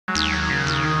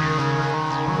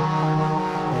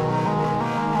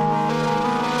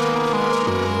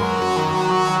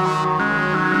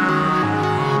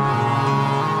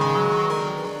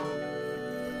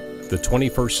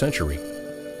21st century,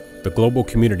 the global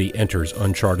community enters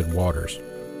uncharted waters.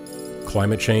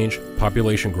 Climate change,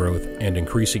 population growth, and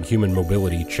increasing human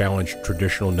mobility challenge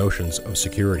traditional notions of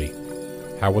security.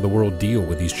 How will the world deal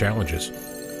with these challenges?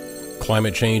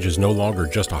 Climate change is no longer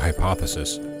just a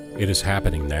hypothesis. It is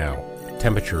happening now.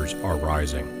 Temperatures are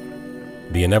rising.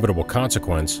 The inevitable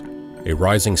consequence, a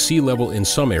rising sea level in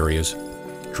some areas,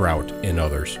 drought in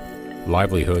others.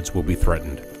 Livelihoods will be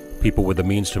threatened. People with the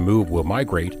means to move will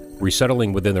migrate,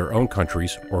 resettling within their own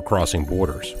countries or crossing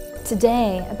borders.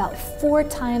 Today, about 4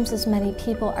 times as many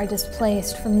people are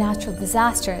displaced from natural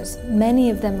disasters, many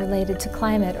of them related to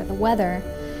climate or the weather,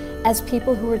 as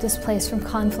people who were displaced from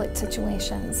conflict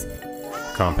situations.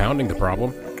 Compounding the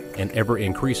problem, an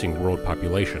ever-increasing world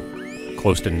population.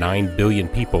 Close to 9 billion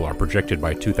people are projected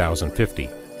by 2050.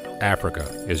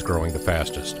 Africa is growing the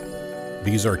fastest.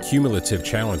 These are cumulative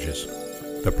challenges.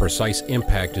 The precise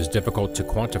impact is difficult to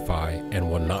quantify and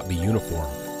will not be uniform,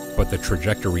 but the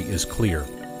trajectory is clear,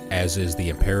 as is the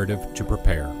imperative to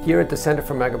prepare. Here at the Center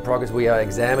for Migrant Progress, we are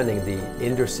examining the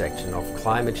intersection of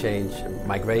climate change,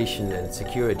 migration, and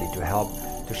security to help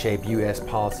to shape U.S.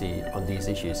 policy on these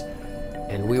issues.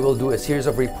 And we will do a series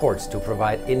of reports to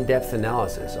provide in-depth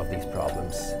analysis of these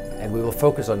problems. And we will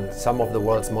focus on some of the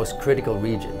world's most critical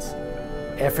regions.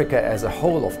 Africa as a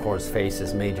whole, of course,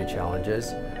 faces major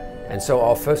challenges. And so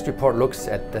our first report looks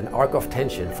at an arc of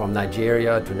tension from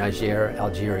Nigeria to Niger,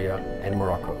 Algeria, and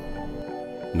Morocco.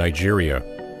 Nigeria,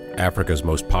 Africa's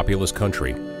most populous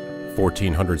country,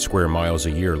 1,400 square miles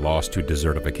a year lost to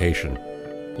desertification.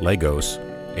 Lagos,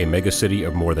 a megacity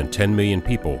of more than 10 million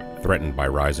people threatened by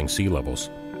rising sea levels.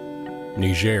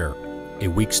 Niger, a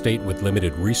weak state with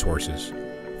limited resources,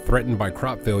 threatened by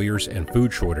crop failures and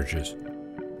food shortages.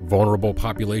 Vulnerable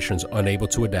populations unable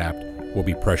to adapt will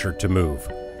be pressured to move.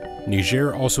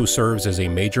 Niger also serves as a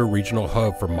major regional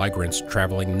hub for migrants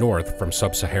traveling north from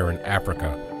sub-Saharan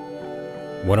Africa.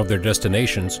 One of their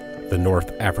destinations, the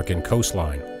North African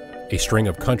coastline, a string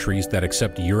of countries that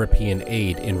accept European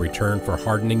aid in return for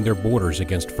hardening their borders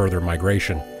against further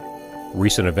migration.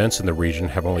 Recent events in the region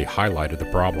have only highlighted the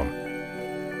problem.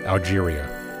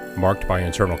 Algeria, marked by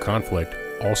internal conflict,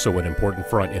 also an important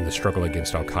front in the struggle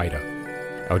against Al-Qaeda.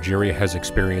 Algeria has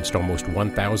experienced almost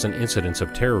 1,000 incidents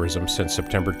of terrorism since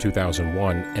September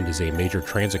 2001 and is a major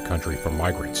transit country for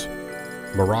migrants.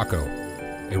 Morocco,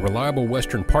 a reliable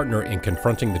Western partner in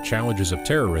confronting the challenges of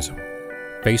terrorism,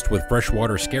 faced with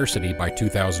freshwater scarcity by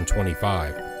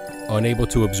 2025, unable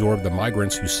to absorb the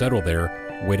migrants who settle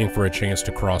there, waiting for a chance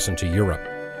to cross into Europe.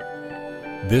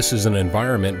 This is an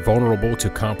environment vulnerable to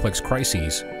complex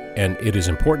crises, and it is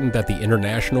important that the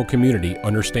international community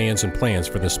understands and plans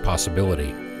for this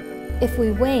possibility. If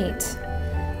we wait,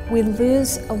 we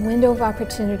lose a window of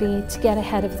opportunity to get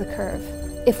ahead of the curve.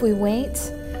 If we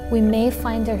wait, we may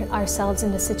find ourselves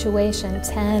in a situation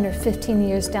 10 or 15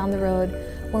 years down the road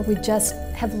where we just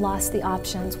have lost the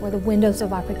options, where the windows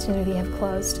of opportunity have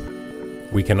closed.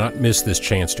 We cannot miss this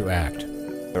chance to act.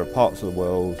 There are parts of the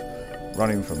world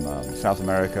running from South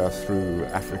America through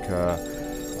Africa,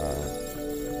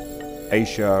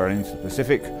 Asia and into the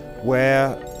Pacific,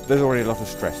 where there's already a lot of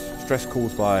stress. Stress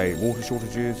caused by water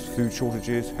shortages, food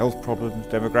shortages, health problems,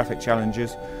 demographic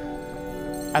challenges,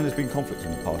 and there's been conflict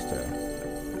in the past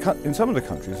there. In some of the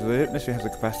countries, they don't necessarily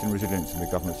have the capacity and resilience in the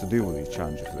governments to deal with these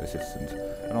challenges for their citizens.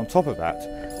 And on top of that,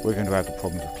 we're going to add the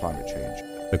problems of climate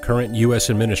change. The current U.S.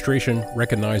 administration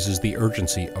recognizes the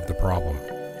urgency of the problem.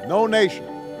 No nation,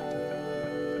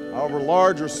 however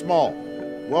large or small,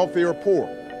 wealthy or poor,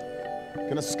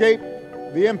 can escape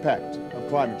the impact of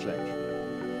climate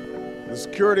change. The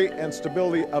security and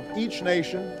stability of each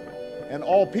nation and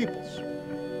all peoples,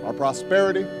 our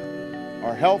prosperity,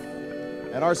 our health,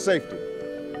 and our safety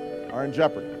are in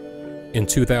jeopardy. In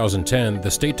 2010,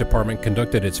 the State Department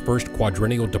conducted its first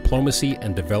Quadrennial Diplomacy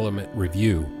and Development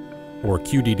Review, or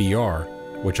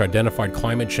QDDR, which identified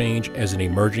climate change as an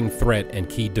emerging threat and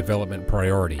key development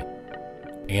priority.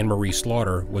 Anne-Marie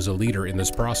Slaughter was a leader in this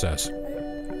process.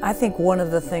 I think one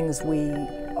of the things we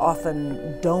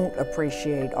often don't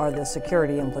appreciate are the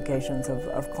security implications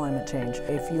of climate change.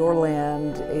 If your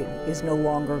land is no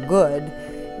longer good,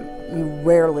 you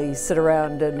rarely sit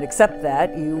around and accept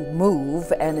that. You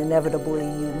move, and inevitably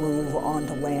you move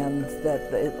onto land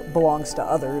that belongs to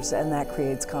others, and that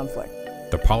creates conflict.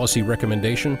 The policy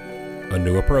recommendation? A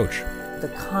new approach.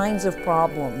 The kinds of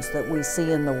problems that we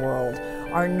see in the world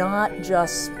are not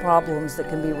just problems that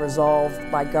can be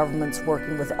resolved by governments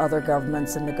working with other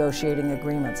governments and negotiating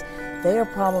agreements. They are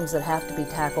problems that have to be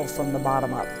tackled from the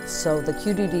bottom up. So the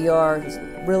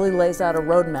QDDR really lays out a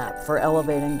roadmap for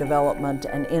elevating development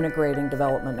and integrating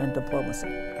development and diplomacy.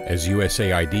 As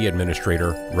USAID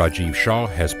Administrator Rajiv Shah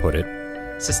has put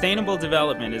it, sustainable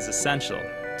development is essential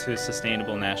to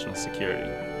sustainable national security.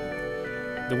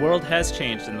 The world has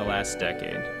changed in the last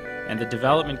decade, and the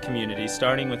development community,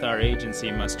 starting with our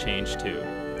agency, must change too.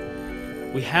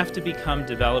 We have to become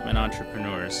development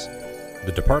entrepreneurs.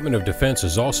 the Department of Defense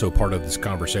is also part of this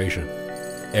conversation.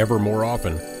 Ever more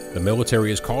often, the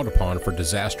military is called upon for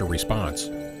disaster response.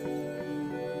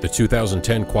 The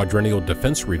 2010 Quadrennial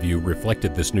Defense Review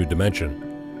reflected this new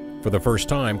dimension. For the first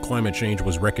time, climate change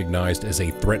was recognized as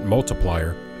a threat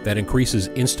multiplier that increases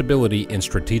instability in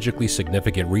strategically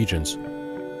significant regions.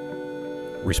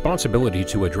 Responsibility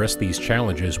to address these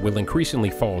challenges will increasingly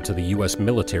fall to the U.S.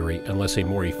 military unless a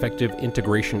more effective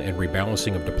integration and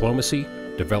rebalancing of diplomacy,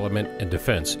 development, and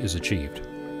defense is achieved.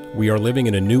 We are living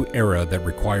in a new era that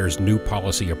requires new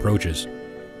policy approaches.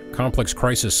 Complex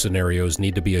crisis scenarios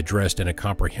need to be addressed in a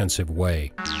comprehensive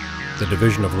way. The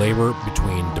division of labor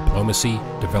between diplomacy,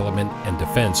 development, and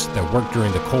defense that worked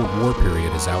during the Cold War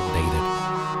period is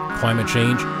outdated. Climate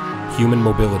change, human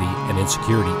mobility, and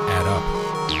insecurity add up.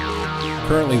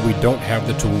 Currently, we don't have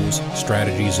the tools,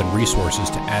 strategies, and resources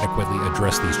to adequately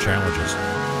address these challenges.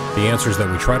 The answers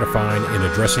that we try to find in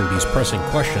addressing these pressing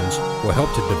questions will help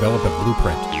to develop a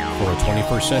blueprint for a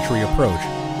 21st century approach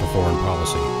to foreign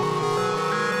policy.